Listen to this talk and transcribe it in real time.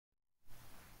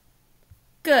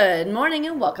Good morning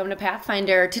and welcome to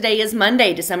Pathfinder. Today is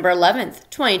Monday, December 11th,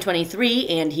 2023,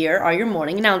 and here are your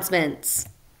morning announcements.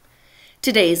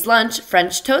 Today's lunch: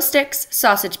 French toast sticks,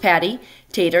 sausage patty,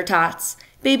 tater tots,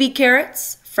 baby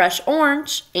carrots, fresh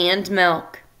orange, and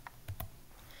milk.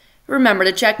 Remember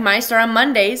to check MyStar on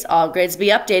Mondays. All grades will be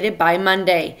updated by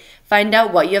Monday. Find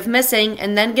out what you have missing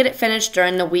and then get it finished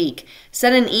during the week.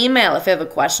 Send an email if you have a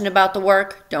question about the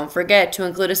work. Don't forget to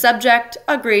include a subject,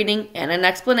 a greeting, and an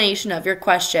explanation of your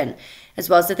question, as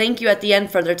well as a thank you at the end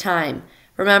for their time.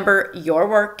 Remember, your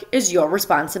work is your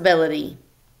responsibility.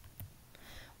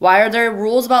 Why are there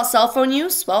rules about cell phone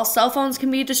use? Well, cell phones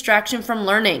can be a distraction from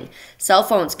learning. Cell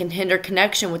phones can hinder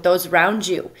connection with those around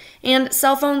you. And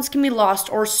cell phones can be lost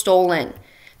or stolen.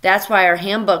 That's why our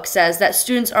handbook says that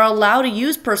students are allowed to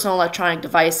use personal electronic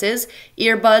devices,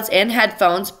 earbuds, and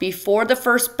headphones before the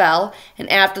first bell and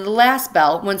after the last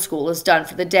bell when school is done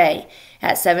for the day.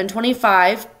 At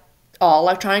 7:25, all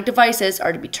electronic devices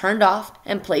are to be turned off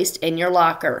and placed in your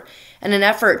locker. In an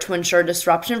effort to ensure a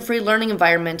disruption-free learning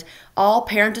environment, all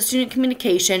parent-to-student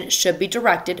communication should be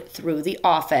directed through the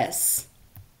office.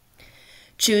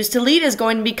 Choose to Lead is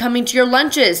going to be coming to your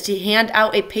lunches to hand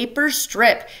out a paper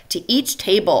strip to each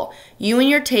table. You and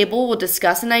your table will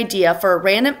discuss an idea for a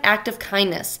random act of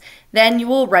kindness. Then you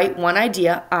will write one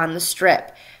idea on the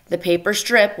strip. The paper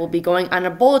strip will be going on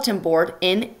a bulletin board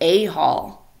in A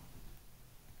Hall.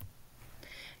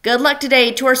 Good luck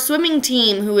today to our swimming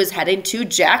team who is headed to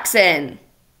Jackson.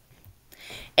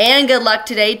 And good luck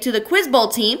today to the Quiz Bowl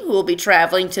team who will be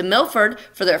traveling to Milford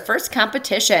for their first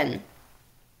competition.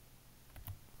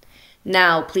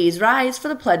 Now please rise for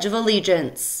the Pledge of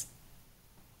Allegiance.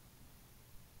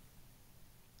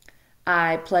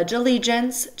 I pledge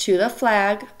allegiance to the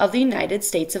flag of the United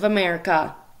States of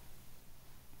America.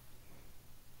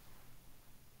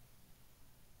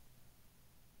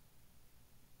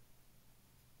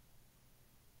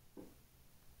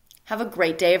 Have a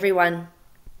great day, everyone.